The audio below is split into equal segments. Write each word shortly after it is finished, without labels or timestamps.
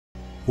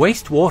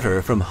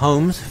Wastewater from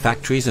homes,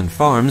 factories and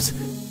farms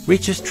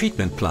reaches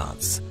treatment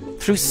plants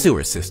through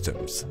sewer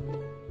systems.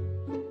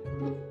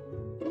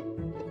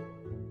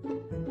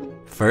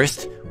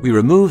 First, we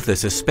remove the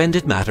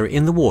suspended matter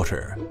in the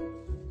water.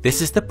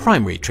 This is the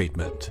primary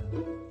treatment.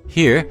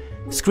 Here,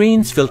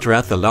 screens filter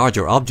out the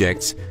larger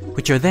objects,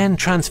 which are then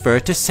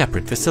transferred to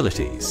separate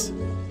facilities.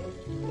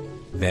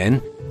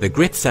 Then, the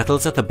grit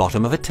settles at the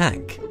bottom of a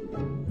tank,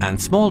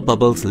 and small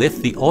bubbles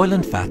lift the oil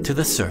and fat to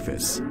the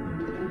surface,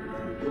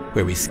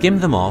 where we skim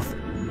them off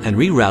and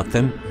reroute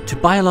them to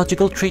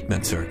biological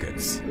treatment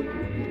circuits.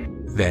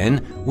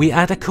 Then, we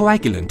add a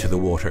coagulant to the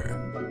water.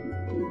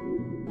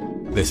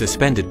 The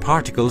suspended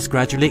particles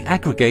gradually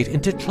aggregate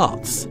into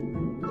clots,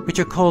 which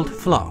are called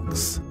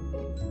flocks.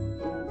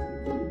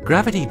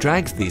 Gravity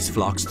drags these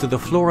flocks to the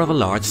floor of a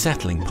large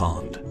settling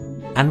pond,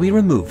 and we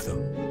remove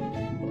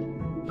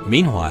them.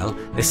 Meanwhile,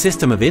 a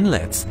system of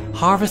inlets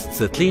harvests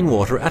the clean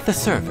water at the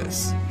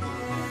surface.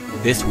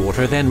 This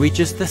water then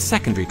reaches the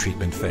secondary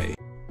treatment phase.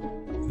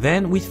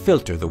 Then we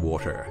filter the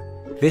water.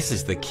 This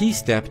is the key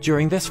step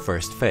during this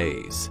first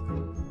phase.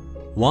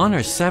 One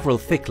or several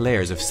thick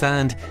layers of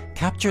sand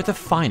capture the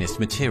finest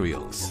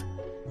materials.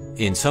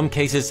 In some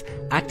cases,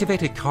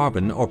 activated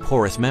carbon or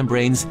porous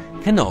membranes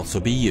can also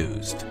be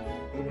used.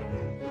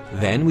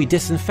 Then we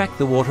disinfect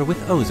the water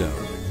with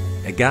ozone,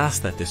 a gas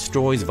that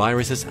destroys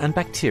viruses and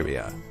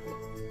bacteria.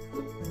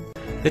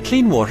 The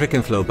clean water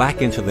can flow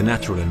back into the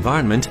natural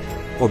environment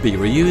or be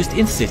reused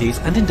in cities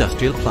and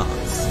industrial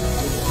plants.